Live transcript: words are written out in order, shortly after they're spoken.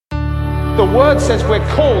The word says we're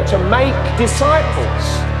called to make disciples.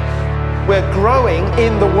 We're growing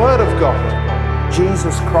in the word of God.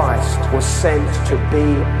 Jesus Christ was sent to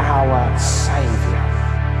be our Savior.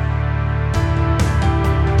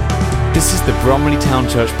 This is the Bromley Town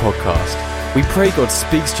Church podcast. We pray God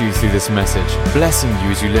speaks to you through this message, blessing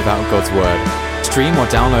you as you live out God's word. Stream or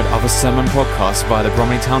download other sermon podcasts via the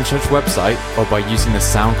Bromley Town Church website or by using the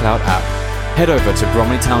SoundCloud app. Head over to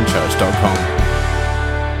bromleytownchurch.com.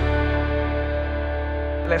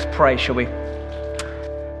 Let's pray, shall we?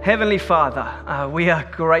 Heavenly Father, we are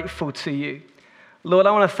grateful to you. Lord,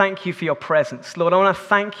 I want to thank you for your presence. Lord, I want to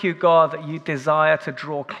thank you, God, that you desire to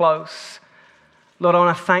draw close. Lord, I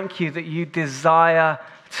want to thank you that you desire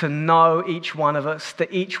to know each one of us,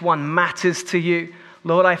 that each one matters to you.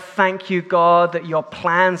 Lord, I thank you, God, that your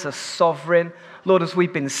plans are sovereign. Lord, as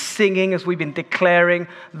we've been singing, as we've been declaring,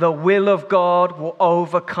 the will of God will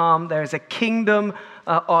overcome. There is a kingdom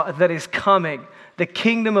that is coming, the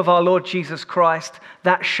kingdom of our Lord Jesus Christ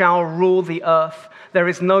that shall rule the earth. There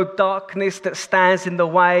is no darkness that stands in the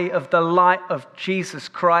way of the light of Jesus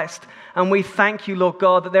Christ. And we thank you, Lord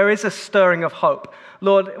God, that there is a stirring of hope.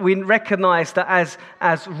 Lord, we recognize that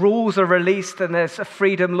as rules are released and there's a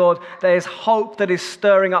freedom, Lord, there's hope that is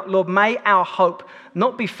stirring up. Lord, may our hope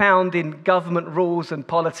not be found in government rules and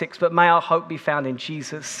politics, but may our hope be found in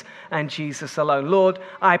Jesus and Jesus alone. Lord,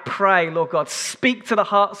 I pray, Lord God, speak to the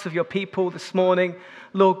hearts of your people this morning.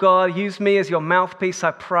 Lord God, use me as your mouthpiece,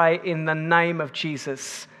 I pray, in the name of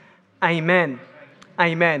Jesus. Amen.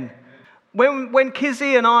 Amen. When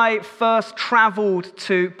Kizzy and I first traveled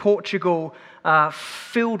to Portugal,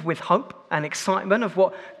 filled with hope and excitement of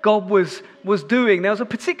what God was doing, there was a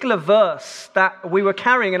particular verse that we were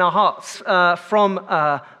carrying in our hearts from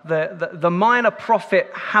the minor prophet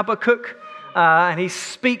Habakkuk, and he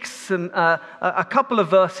speaks a couple of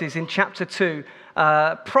verses in chapter 2,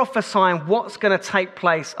 prophesying what's going to take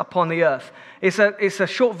place upon the earth. It's a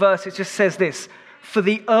short verse. It just says this: "For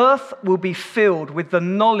the earth will be filled with the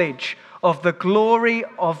knowledge of the glory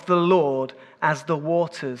of the Lord as the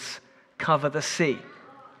waters cover the sea."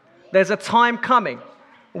 There's a time coming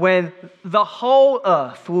when the whole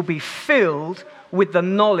earth will be filled with the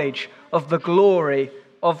knowledge of the glory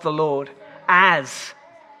of the Lord, as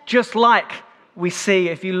just like we see,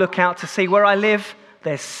 if you look out to sea where I live,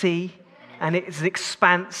 there's sea and it's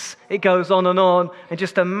expanse. It goes on, and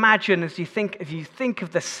just imagine as you think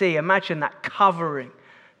of the sea, imagine that covering,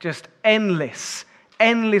 just endless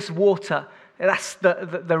water. That's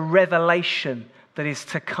the revelation that is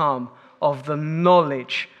to come of the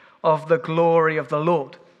knowledge of the glory of the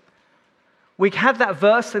Lord. We had that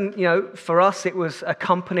verse, and for us it was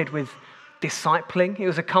accompanied with discipling. It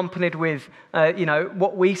was accompanied with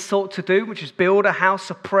what we sought to do, which is build a house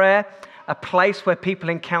of prayer, a place where people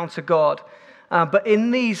encounter God. But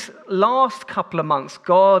in these last couple of months,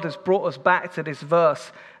 God has brought us back to this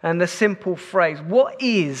verse and the simple phrase: what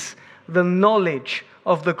is the knowledge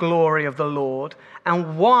of the glory of the Lord,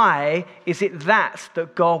 and why is it that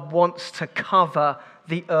God wants to cover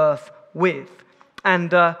the earth with?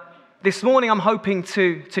 And this morning I'm hoping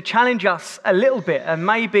to challenge us a little bit and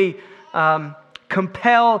maybe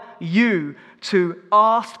compel you to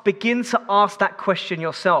begin to ask that question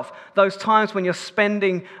yourself. Those times when you're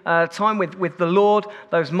spending time with the Lord,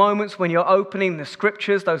 those moments when you're opening the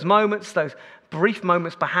scriptures, those brief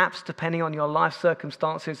moments perhaps, depending on your life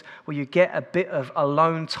circumstances, where you get a bit of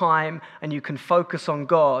alone time and you can focus on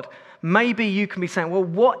God. Maybe you can be saying, well,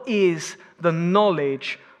 what is the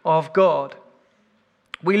knowledge of God?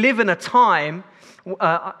 We live in a time,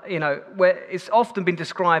 where it's often been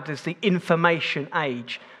described as the information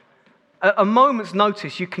age. A moment's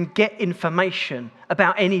notice, you can get information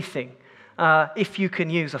about anything. If you can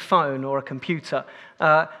use a phone or a computer.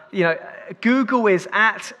 Google is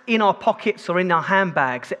in our pockets or in our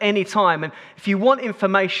handbags at any time. And if you want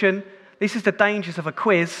information, this is the dangers of a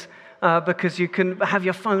quiz, because you can have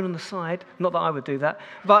your phone on the side. Not that I would do that.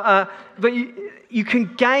 But you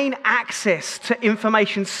can gain access to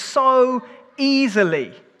information so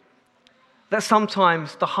easily that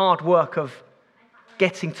sometimes the hard work of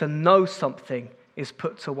getting to know something is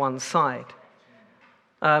put to one side.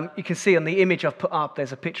 You can see on the image I've put up,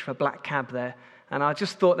 there's a picture of a black cab there. And I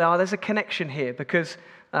just thought, there's a connection here, because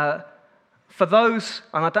for those,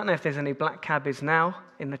 and I don't know if there's any black cabbies now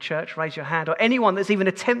in the church, raise your hand, or anyone that's even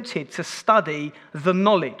attempted to study the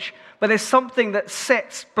knowledge. But there's something that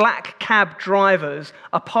sets black cab drivers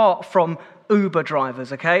apart from Uber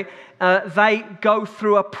drivers, okay? They go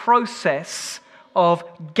through a process of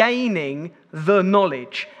gaining the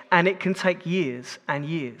knowledge, and it can take years and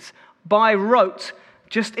years. By rote,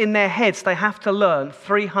 just in their heads, they have to learn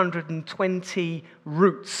 320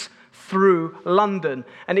 routes through London.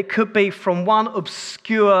 And it could be from one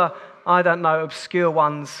obscure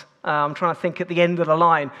ones. I'm trying to think at the end of the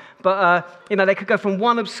line. But, they could go from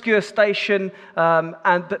one obscure station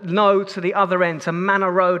but no to the other end, to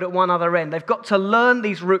Manor Road at one other end. They've got to learn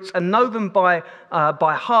these routes and know them by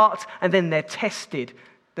heart, and then they're tested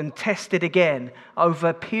again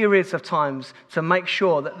over periods of times to make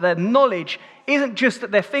sure that their knowledge isn't just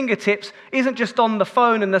at their fingertips, isn't just on the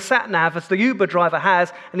phone and the sat-nav as the Uber driver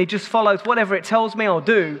has, and he just follows whatever it tells me I'll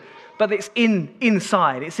do, but it's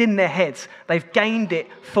inside, it's in their heads. They've gained it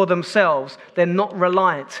for themselves. They're not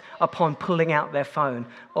reliant upon pulling out their phone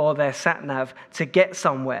or their sat-nav to get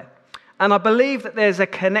somewhere. And I believe that there's a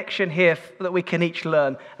connection here that we can each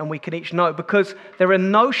learn and we can each know, because there are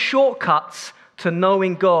no shortcuts to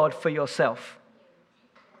knowing God for yourself.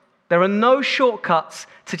 There are no shortcuts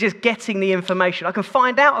to just getting the information. I can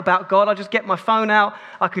find out about God. I just get my phone out.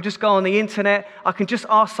 I can just go on the internet. I can just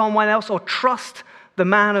ask someone else or trust the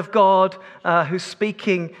man of God who's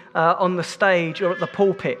speaking on the stage or at the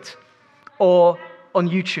pulpit or on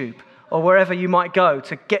YouTube or wherever you might go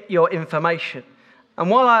to get your information. And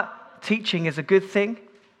while teaching is a good thing,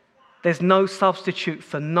 there's no substitute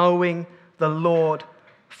for knowing the Lord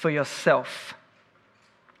for yourself.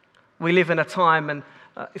 We live in a time, and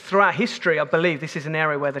throughout history, I believe this is an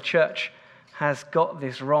area where the church has got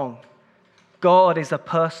this wrong. God is a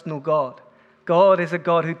personal God. God is a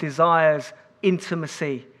God who desires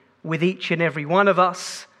intimacy with each and every one of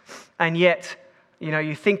us. And yet,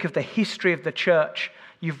 you think of the history of the church,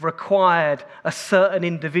 you've required a certain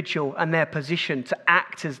individual and their position to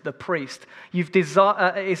act as the priest.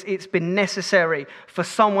 It's been necessary for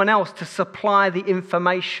someone else to supply the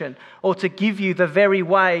information or to give you the very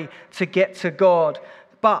way to get to God.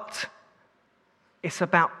 But it's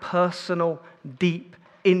about personal, deep,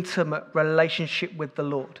 intimate relationship with the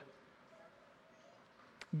Lord.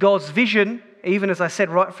 God's vision, even as I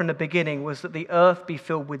said right from the beginning, was that the earth be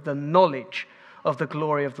filled with the knowledge of the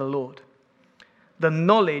glory of the Lord. The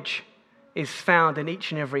knowledge is found in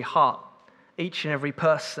each and every heart, each and every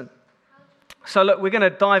person. So look, we're going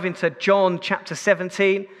to dive into John chapter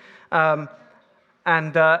 17.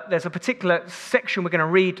 There's a particular section we're going to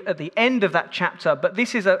read at the end of that chapter. But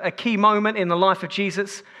this is a key moment in the life of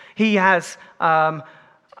Jesus. He has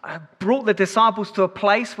brought the disciples to a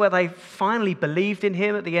place where they finally believed in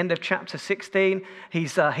him at the end of chapter 16.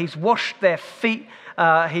 He's washed their feet.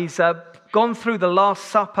 He's gone through the Last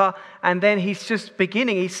Supper, and then he's just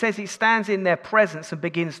beginning. He says he stands in their presence and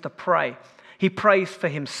begins to pray. He prays for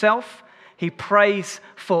himself. He prays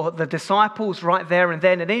for the disciples right there and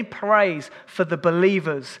then he prays for the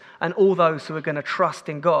believers and all those who are going to trust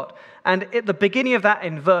in God. And at the beginning of that,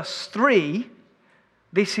 in verse 3,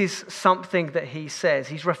 this is something that he says.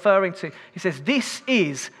 He says, "This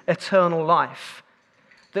is eternal life,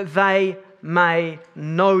 that they may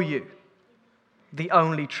know you, the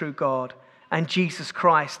only true God, and Jesus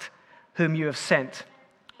Christ, whom you have sent."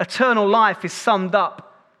 Eternal life is summed up,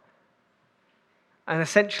 and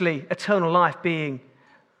essentially eternal life being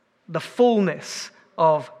the fullness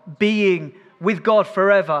of being with God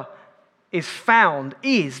forever is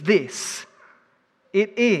this.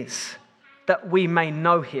 It is that we may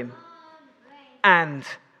know him and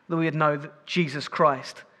that we would know that Jesus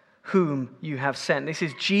Christ, whom you have sent. This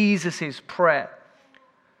is Jesus' prayer.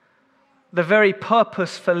 The very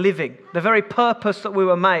purpose for living, the very purpose that we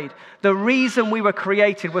were made, the reason we were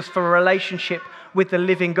created was for a relationship with the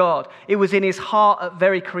living God. It was in his heart at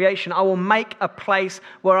very creation. I will make a place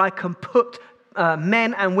where I can put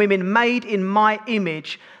men and women made in my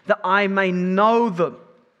image, that I may know them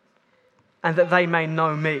and that they may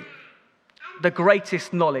know me. The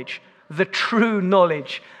greatest knowledge, the true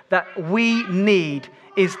knowledge that we need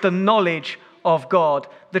is the knowledge of God.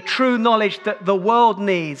 The true knowledge that the world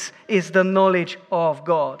needs is the knowledge of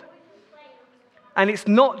God. And it's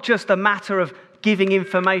not just a matter of giving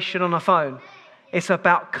information on a phone. It's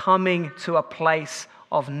about coming to a place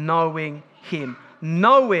of knowing him,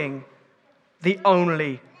 knowing the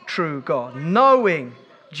only true God, knowing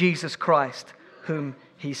Jesus Christ, whom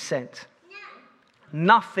he sent.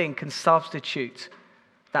 Nothing can substitute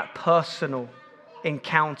that personal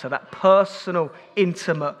encounter, that personal,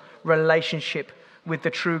 intimate relationship with the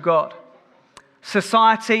true God.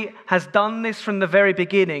 Society has done this from the very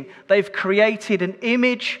beginning. They've created an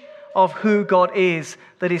image of who God is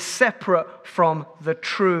that is separate from the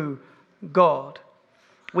true God.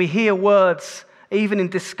 We hear words, even in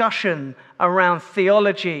discussion around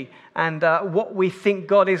theology and what we think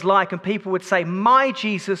God is like, and people would say, my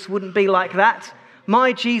Jesus wouldn't be like that.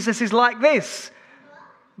 My Jesus is like this.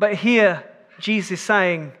 But here, Jesus is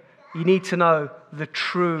saying, you need to know the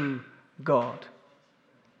true God.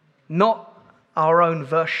 not our own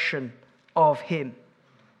version of him.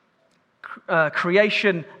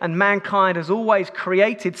 Creation and mankind has always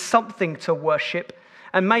created something to worship.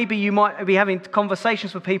 And maybe you might be having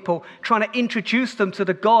conversations with people trying to introduce them to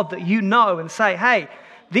the God that you know and say, hey,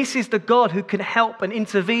 this is the God who can help and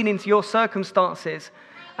intervene into your circumstances.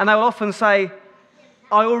 And they will often say,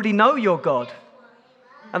 I already know your God.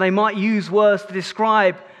 And they might use words to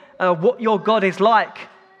describe what your God is like.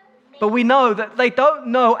 But we know that they don't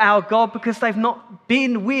know our God because they've not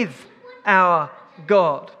been with our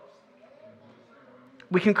God.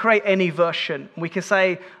 We can create any version. We can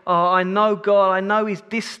say, oh, I know God, I know he's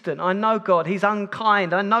distant, I know God, he's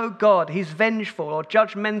unkind, I know God, he's vengeful or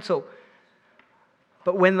judgmental.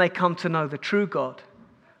 But when they come to know the true God,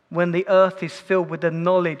 when the earth is filled with the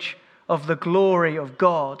knowledge of the glory of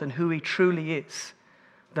God and who he truly is,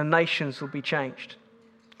 the nations will be changed.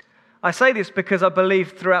 I say this because I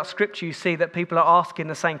believe throughout Scripture you see that people are asking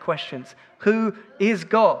the same questions. Who is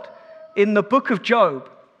God? In the book of Job,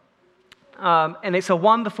 and it's a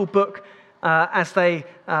wonderful book as they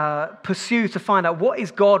pursue to find out what is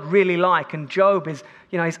God really like. And Job is,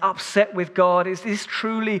 he's upset with God. Is this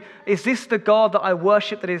the God that I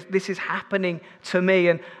worship, this is happening to me?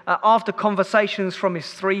 And after conversations from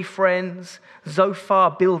his three friends,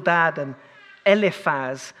 Zophar, Bildad, and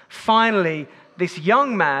Eliphaz, finally this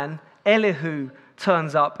young man, Elihu,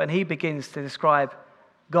 turns up and he begins to describe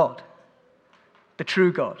God, the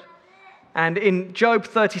true God. And in Job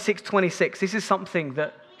 36:26, this is something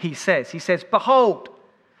that he says. He says, behold,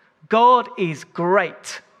 God is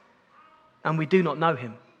great, and we do not know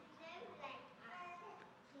him.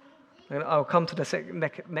 And I'll come to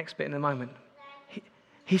the next bit in a moment.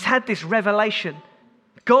 He's had this revelation.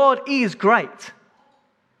 God is great,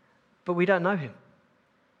 but we don't know him.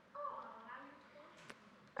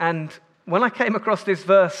 And when I came across this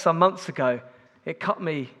verse some months ago, it cut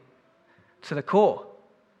me to the core.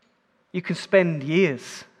 You can spend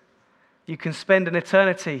years, you can spend an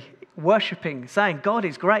eternity worshiping, saying, God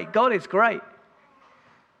is great, God is great,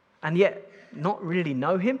 and yet not really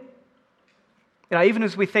know him. Even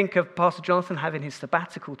as we think of Pastor Jonathan having his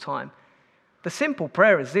sabbatical time, the simple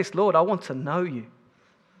prayer is this: Lord, I want to know you.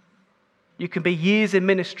 You can be years in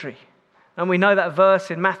ministry. And we know that verse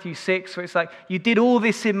in Matthew 6 where it's like, you did all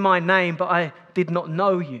this in my name, but I did not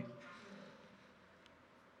know you.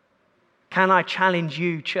 Can I challenge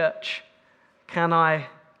you, church? Can I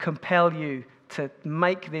compel you to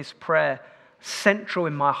make this prayer central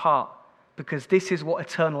in my heart? Because this is what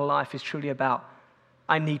eternal life is truly about.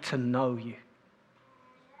 I need to know you.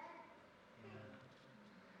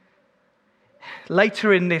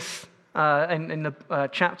 Later in this, in the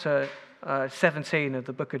chapter 17 of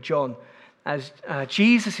the book of John, as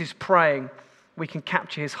Jesus is praying, we can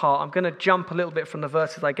capture his heart. I'm going to jump a little bit from the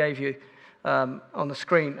verses I gave you on the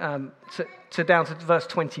screen to down to verse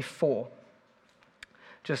 24,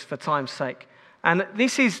 just for time's sake. And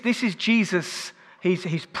this is Jesus.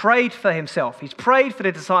 He's prayed for himself. He's prayed for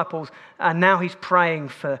the disciples, and now he's praying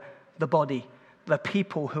for the body, the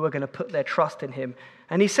people who are going to put their trust in him.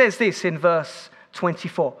 And he says this in verse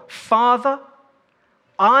 24: Father,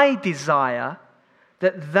 I desire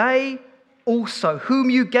that they also, whom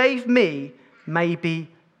you gave me, may be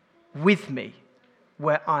with me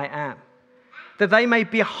where I am, that they may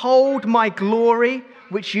behold my glory,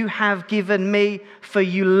 which you have given me, for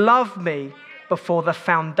you loved me before the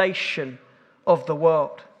foundation of the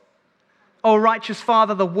world. O righteous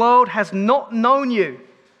Father, the world has not known you,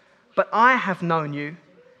 but I have known you,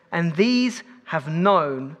 and these have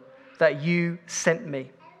known that you sent me.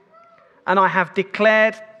 And I have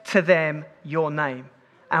declared to them your name,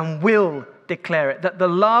 and will declare it, that the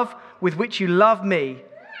love with which you love me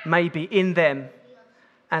may be in them,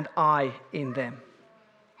 and I in them.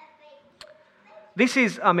 This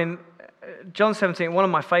is, John 17, one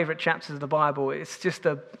of my favorite chapters of the Bible. It's just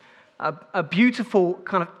a beautiful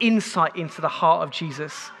kind of insight into the heart of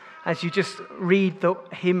Jesus as you just read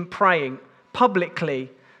him praying publicly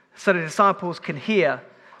so the disciples can hear,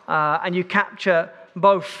 and you capture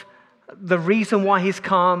both the reason why he's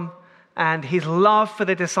come and his love for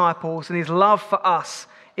the disciples and his love for us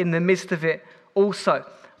in the midst of it also.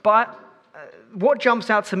 But what jumps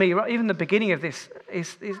out to me, right, even the beginning of this,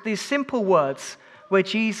 is these simple words where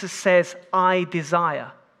Jesus says, I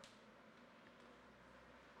desire.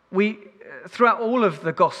 Throughout all of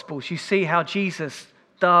the Gospels, you see how Jesus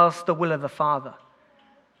does the will of the Father.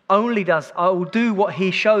 I will do what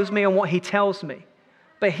he shows me and what he tells me.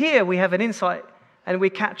 But here we have an insight and we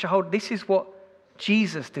catch a hold. This is what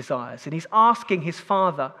Jesus desires. And he's asking his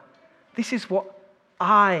Father, this is what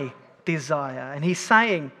I desire. And he's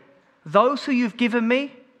saying, those who you've given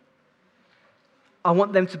me, I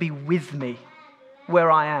want them to be with me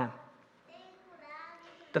where I am,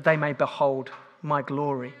 that they may behold my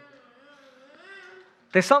glory.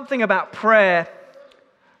 There's something about prayer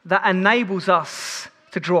that enables us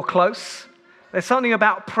to draw close. There's something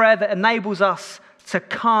about prayer that enables us to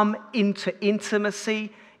come into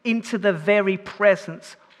intimacy, into the very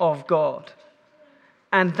presence of God.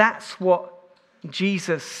 And that's what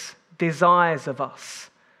Jesus desires of us,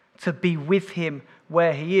 to be with him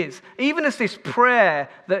where he is. Even as this prayer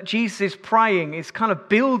that Jesus is praying is kind of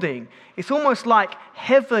building, it's almost like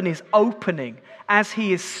heaven is opening as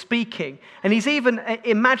he is speaking. And he's even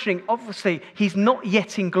imagining, obviously, he's not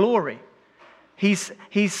yet in glory. He's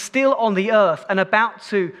still on the earth and about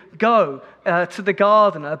to go to the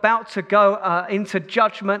garden, about to go into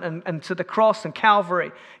judgment and to the cross and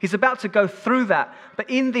Calvary. He's about to go through that. But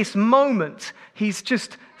in this moment, he's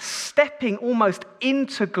just stepping almost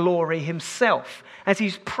into glory himself as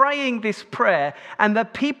he's praying this prayer. And the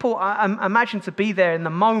people are imagined to be there in the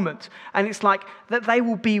moment. And it's like that they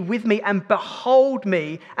will be with me and behold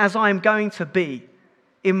me as I am going to be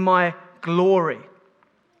in my glory.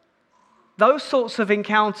 Those sorts of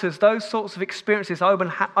encounters, those sorts of experiences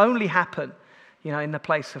only happen, in the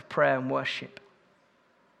place of prayer and worship.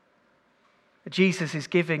 Jesus is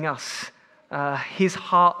giving us his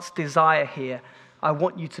heart's desire here. I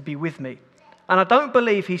want you to be with me. And I don't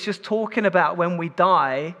believe he's just talking about when we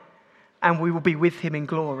die and we will be with him in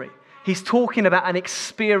glory. He's talking about an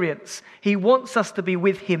experience. He wants us to be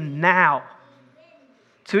with him now,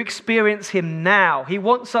 to experience him now. He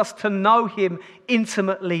wants us to know him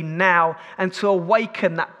intimately now and to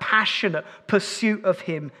awaken that passionate pursuit of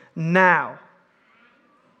him now.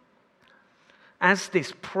 As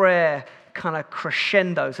this prayer kind of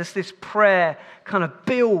crescendos, as this prayer kind of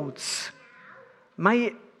builds, may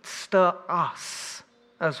it stir us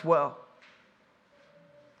as well.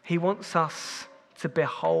 He wants us to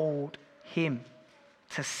behold him,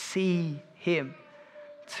 to see him,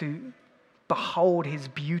 to behold his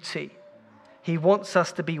beauty. He wants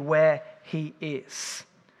us to be where he is.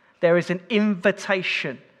 There is an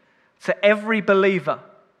invitation to every believer,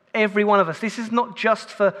 every one of us. This is not just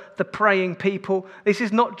for the praying people. This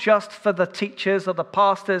is not just for the teachers or the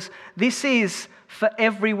pastors. This is for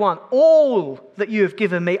everyone. All that you have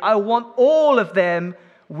given me, I want all of them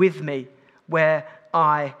with me where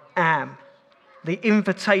I am. The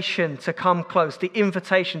invitation to come close, the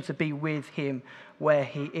invitation to be with him where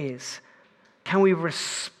he is. Can we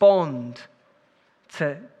respond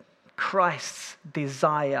to Christ's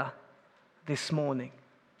desire this morning?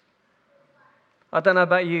 I don't know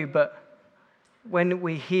about you, but when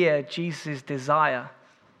we hear Jesus' desire,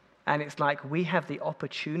 and it's like we have the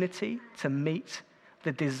opportunity to meet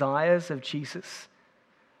the desires of Jesus,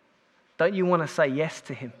 don't you want to say yes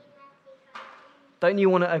to him? Don't you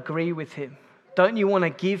want to agree with him? Don't you want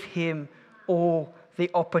to give him all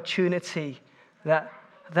the opportunity that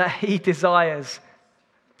he desires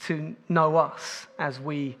to know us as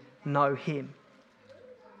we know him?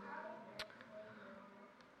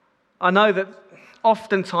 I know that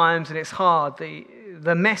oftentimes, and it's hard,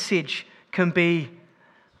 the message can be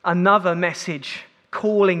another message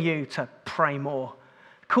calling you to pray more,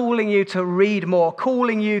 calling you to read more,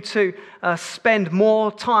 calling you to spend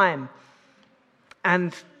more time.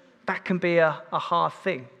 And that can be a hard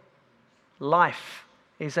thing. Life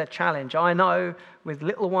is a challenge. I know, with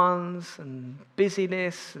little ones and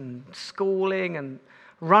busyness and schooling and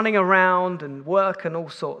running around and work and all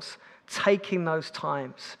sorts, taking those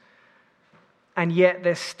times. And yet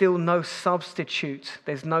there's still no substitute.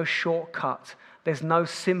 There's no shortcut. There's no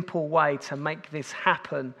simple way to make this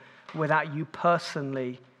happen without you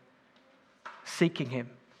personally seeking him.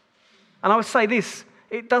 And I would say this,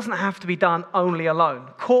 it doesn't have to be done only alone.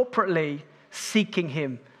 Corporately, seeking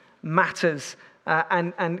him matters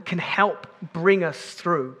and can help bring us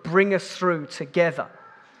through together.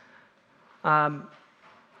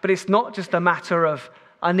 But it's not just a matter of,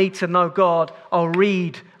 I need to know God, I'll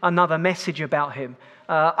read another message about him.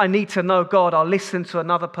 I need to know God, I'll listen to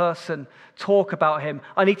another person talk about him.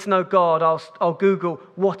 I need to know God, I'll Google,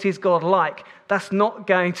 what is God like? That's not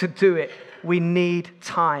going to do it. We need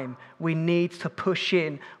time. We need to push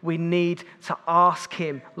in. We need to ask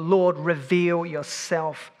him, Lord, reveal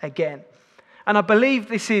yourself again. And I believe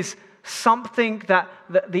this is something that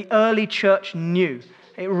the early church knew.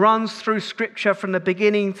 It runs through Scripture from the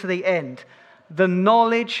beginning to the end. The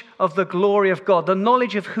knowledge of the glory of God, the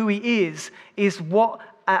knowledge of who he is what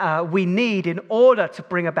we need in order to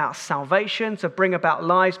bring about salvation, to bring about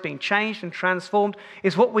lives being changed and transformed,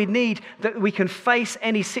 is what we need, that we can face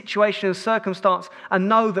any situation and circumstance and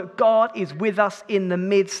know that God is with us in the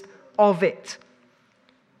midst of it.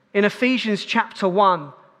 In Ephesians chapter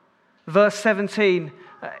 1, verse 17,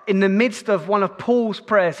 in the midst of one of Paul's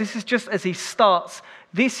prayers, this is just as he starts,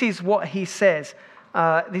 this is what he says.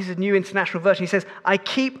 This is a New International Version. He says, I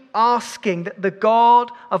keep asking that the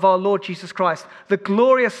God of our Lord Jesus Christ, the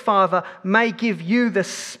glorious Father, may give you the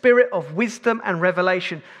spirit of wisdom and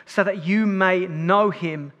revelation so that you may know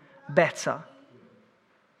him better.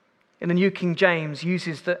 In the New King James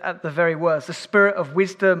uses the very words, the spirit of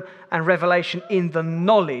wisdom and revelation in the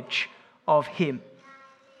knowledge of him.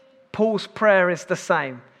 Paul's prayer is the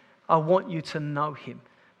same. I want you to know him.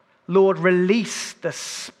 Lord, release the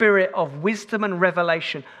spirit of wisdom and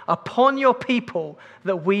revelation upon your people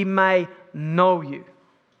that we may know you.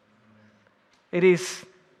 It is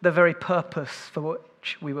the very purpose for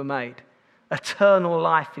which we were made. Eternal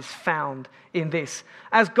life is found in this.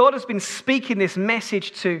 As God has been speaking this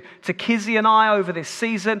message to Kizzy and I over this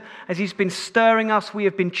season, as he's been stirring us, we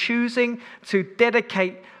have been choosing to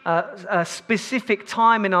dedicate a specific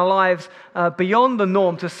time in our lives beyond the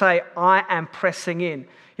norm to say, I am pressing in.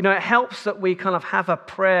 You know, it helps that we kind of have a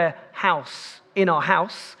prayer house in our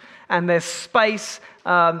house, and there's space,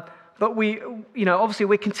 but obviously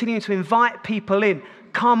we're continuing to invite people in.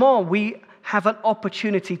 Come on, we have an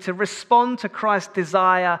opportunity to respond to Christ's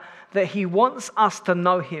desire that he wants us to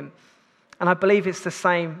know him. And I believe it's the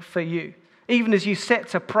same for you. Even as you set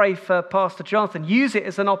to pray for Pastor Jonathan, use it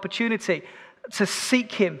as an opportunity to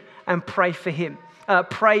seek him and pray for him.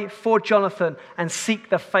 Pray for Jonathan and seek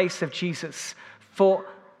the face of Jesus. For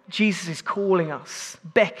Jesus is calling us,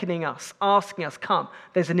 beckoning us, asking us, come.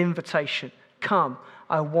 There's an invitation. Come,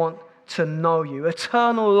 I want to know you.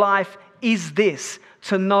 Eternal life is this,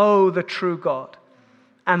 to know the true God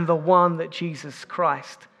and the one that Jesus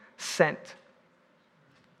Christ sent.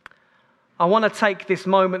 I want to take this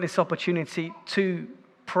moment, this opportunity to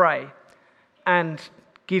pray and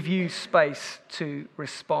give you space to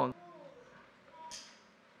respond.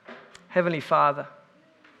 Heavenly Father,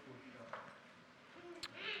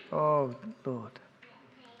 oh Lord,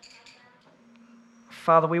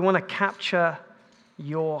 Father, we want to capture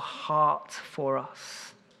your heart for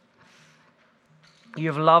us. You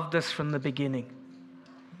have loved us from the beginning.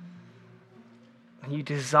 And you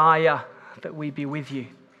desire that we be with you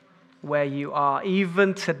where you are,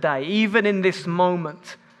 even today, even in this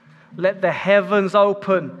moment. Let the heavens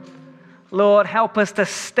open. Lord, help us to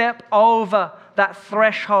step over that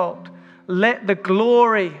threshold. Let the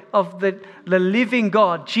glory of the living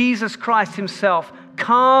God, Jesus Christ himself,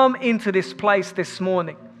 come into this place this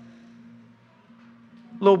morning.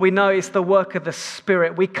 Lord, we know it's the work of the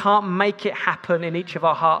Spirit. We can't make it happen in each of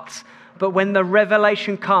our hearts. But when the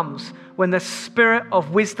revelation comes, when the spirit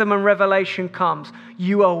of wisdom and revelation comes,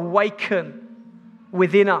 you awaken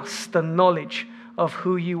within us the knowledge of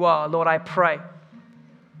who you are. Lord, I pray,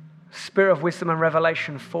 spirit of wisdom and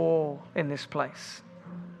revelation, fall in this place.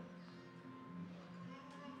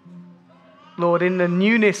 Lord, in the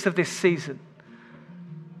newness of this season,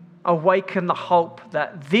 awaken the hope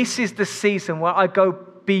that this is the season where I go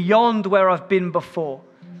beyond where I've been before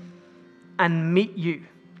and meet you,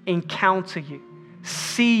 encounter you,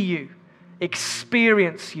 see you,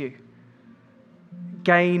 experience you,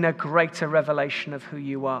 gain a greater revelation of who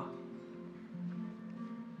you are.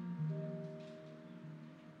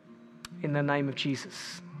 In the name of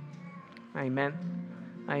Jesus. Amen.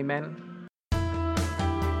 Amen.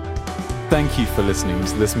 Thank you for listening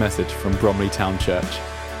to this message from Bromley Town Church.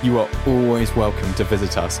 You are always welcome to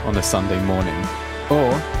visit us on a Sunday morning,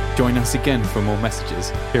 or join us again for more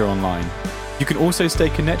messages here online. You can also stay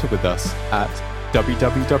connected with us at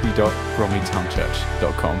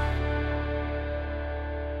www.bromleytownchurch.com.